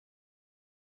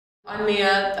I'm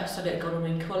Mia, I study at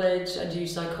Godalming College. I do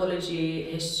psychology,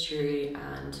 history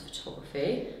and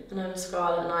photography. And I'm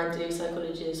Scarlett and I do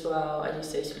psychology as well. I do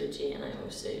sociology and I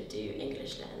also do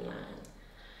English and Latin.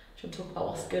 Should we talk about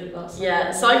what's good about psychology?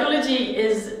 Yeah, psychology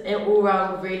is all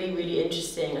round really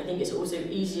interesting. I think it's also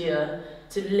easier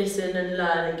to listen and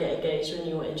learn and get engaged when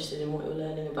you're interested in what you're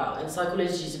learning about. And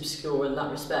psychology is obscure in that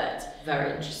respect.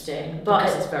 Very interesting, but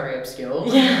because it's very obscure.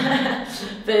 Yeah,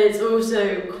 but it's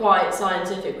also quite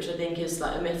scientific, which I think is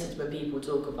like omitted when people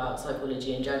talk about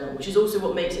psychology in general, which is also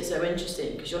what makes it so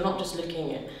interesting, because you're not just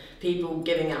looking at people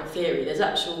giving out theory, there's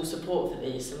actual support for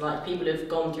these, and like people have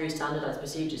gone through standardised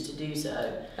procedures to do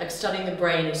so. Like studying the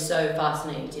brain is so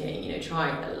fascinating, you know,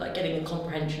 trying like getting a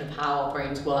comprehension of how our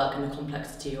brains work and the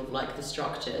complexity of like the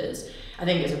structures. I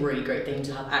think it's a really great thing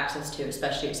to have access to,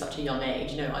 especially at such a young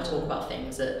age. You know, I talk about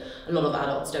things that a lot of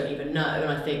adults don't even know,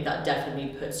 and I think that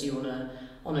definitely puts you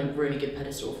on a really good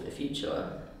pedestal for the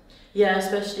future. Yeah,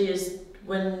 especially as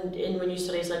when you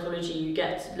study psychology, you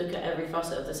get to look at every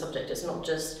facet of the subject. It's not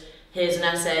just here's an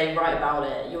essay, write about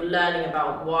it. You're learning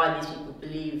about why these people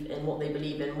believe in what they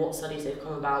believe in, what studies they've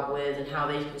come about with, and how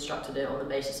they've constructed it on the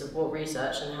basis of what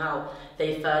research and how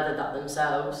they furthered that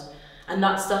themselves. And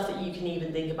that's stuff that you can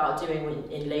even think about doing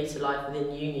in later life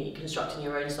within uni, constructing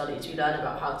your own studies. You learn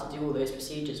about how to do all those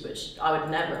procedures, which I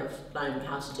would never have known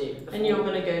how to do before. And you're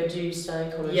going to go do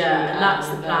psychology? Yeah, and that's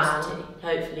the plan.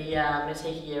 Hopefully, yeah, I'm going to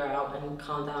take a year out and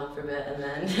calm down for a bit and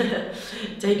then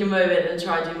take a moment and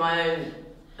try and do my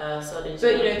own studies.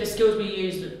 But you know, the skills we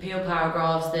use, the peel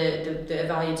paragraphs, the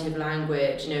evaluative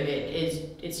language, you know,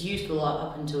 it's useful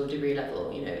up until degree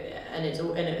level, you know, and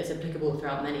it's applicable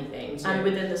throughout many things. And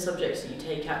within the subjects that you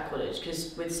take at college,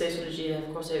 because with sociology you have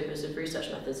crossovers of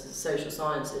research methods and social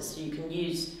sciences, so you can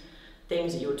use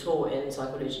things that you were taught in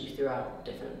psychology throughout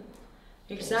different.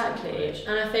 Exactly,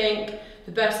 and I think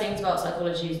the best things about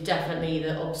psychology is definitely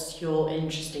the obscure,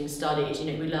 interesting studies.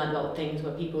 You know, we learn about things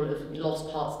where people have lost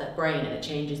parts of their brain and it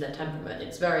changes their temperament.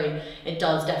 It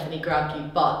does definitely grab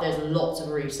you, but there's lots of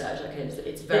research. Like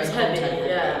it's very content heavy,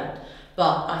 yeah.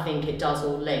 But I think it does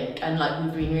all link. And like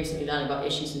we've been recently learning about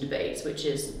issues and debates, which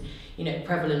is, you know,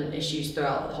 prevalent issues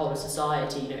throughout the whole of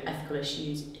society. You know, ethical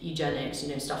issues, eugenics. You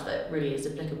know, stuff that really is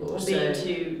applicable. Or being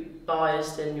too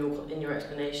biased in your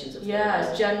explanations of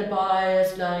things. Gender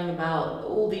bias, learning about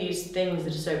all these things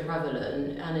that are so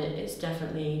prevalent, and it's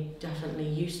definitely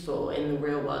useful in the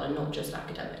real world and not just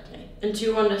academically. And to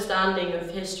your understanding of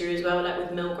history as well, like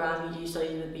with Milgram, you do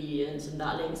study the obedience, and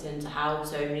that links into how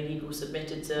so many people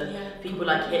submitted to people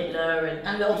like Hitler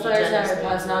and the authoritarian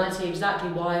personality.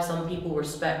 Exactly why some people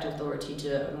respect authority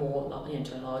to a more, you know,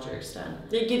 to a larger extent.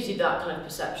 It gives you that kind of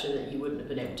perception that you wouldn't have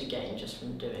been able to gain just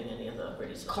from doing any other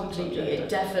research. Completely, it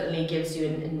definitely gives you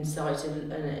an insight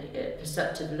and a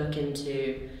perceptive look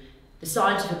into the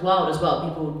scientific world as well.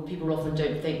 People often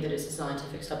don't think that it's a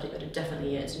scientific subject, but it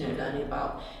definitely is. You know, learning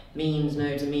about means,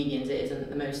 modes, and medians, it isn't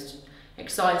the most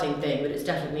exciting thing, but it's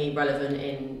definitely relevant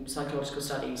in psychological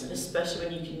studies. Especially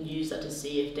when you can use that to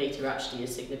see if data actually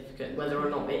is significant, whether or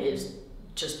not it is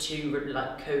just two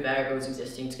like covariables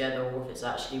existing together, or if it's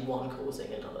actually one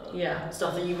causing another. Yeah.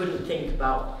 Stuff that you wouldn't think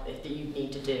about that you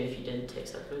need to do if you didn't take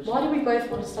psychology. Why do we both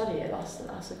want to study it?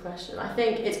 That's the question. I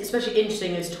think it's especially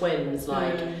interesting as twins,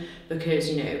 like because,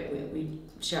 you know, we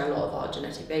share a lot of our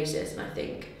genetic basis, and I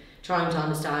think trying to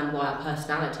understand why our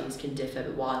personalities can differ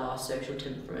but while our social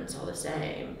temperaments are the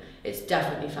same, it's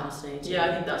definitely fascinating. Yeah,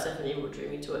 I think that's definitely what drew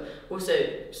me to it. Also,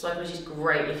 psychology is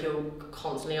great if you're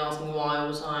constantly asking why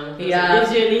all the time. Yeah. It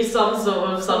gives you at least some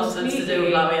sort of substance to do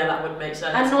with that. Yeah, that would make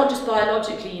sense. And not just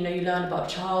biologically, you know, you learn about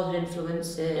childhood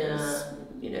influences,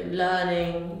 you know,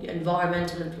 learning,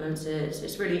 environmental influences.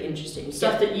 It's really interesting.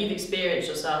 Stuff that you've experienced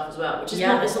yourself as well, which is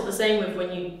it's not the same with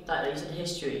when you, like you said,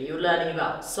 history. You're learning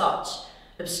about such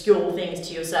obscure things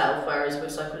to yourself, whereas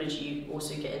with psychology you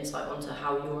also get insight onto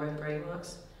how your own brain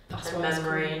works. That's and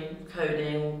memory,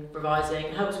 coding, revising.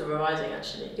 It helps with revising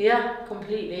actually. Yeah,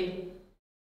 completely.